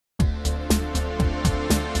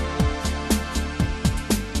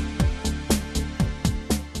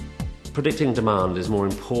Predicting demand is more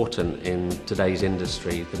important in today's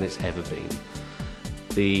industry than it's ever been.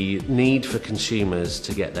 The need for consumers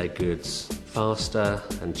to get their goods faster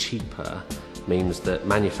and cheaper means that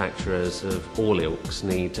manufacturers of all ilks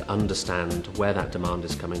need to understand where that demand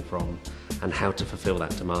is coming from and how to fulfil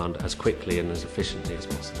that demand as quickly and as efficiently as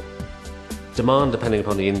possible. Demand, depending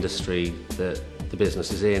upon the industry that the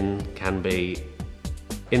business is in, can be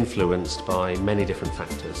influenced by many different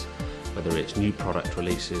factors, whether it's new product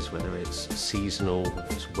releases, whether it's seasonal, whether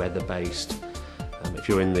it's weather-based. If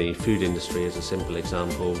you're in the food industry, as a simple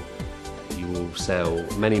example, you will sell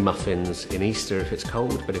many muffins in Easter if it's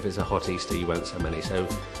cold, but if it's a hot Easter you won't sell many. So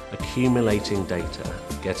accumulating data,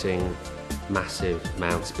 getting massive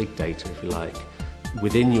amounts, big data if you like,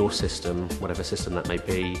 within your system, whatever system that may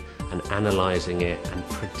be, and analysing it and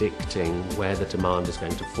predicting where the demand is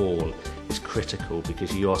going to fall is critical,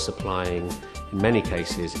 because you are supplying, in many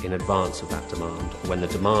cases, in advance of that demand. When the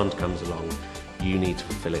demand comes along, you need to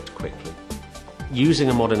fulfil it quickly. Using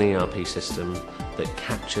a modern ERP system that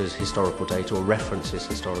captures historical data or references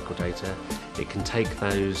historical data, it can take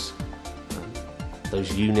those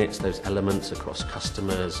units, those elements across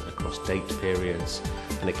customers, across date periods,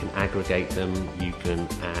 and it can aggregate them. You can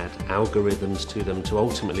add algorithms to them to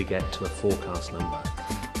ultimately get to a forecast number.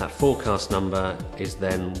 That forecast number is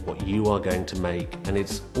then what you are going to make, and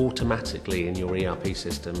it's automatically in your ERP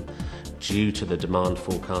system due to the demand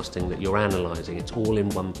forecasting that you're analysing. It's all in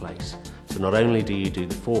one place. So not only do you do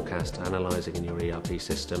the forecast analysing in your ERP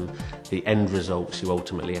system, the end results you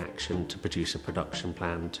ultimately action to produce a production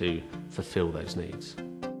plan to fulfil those needs.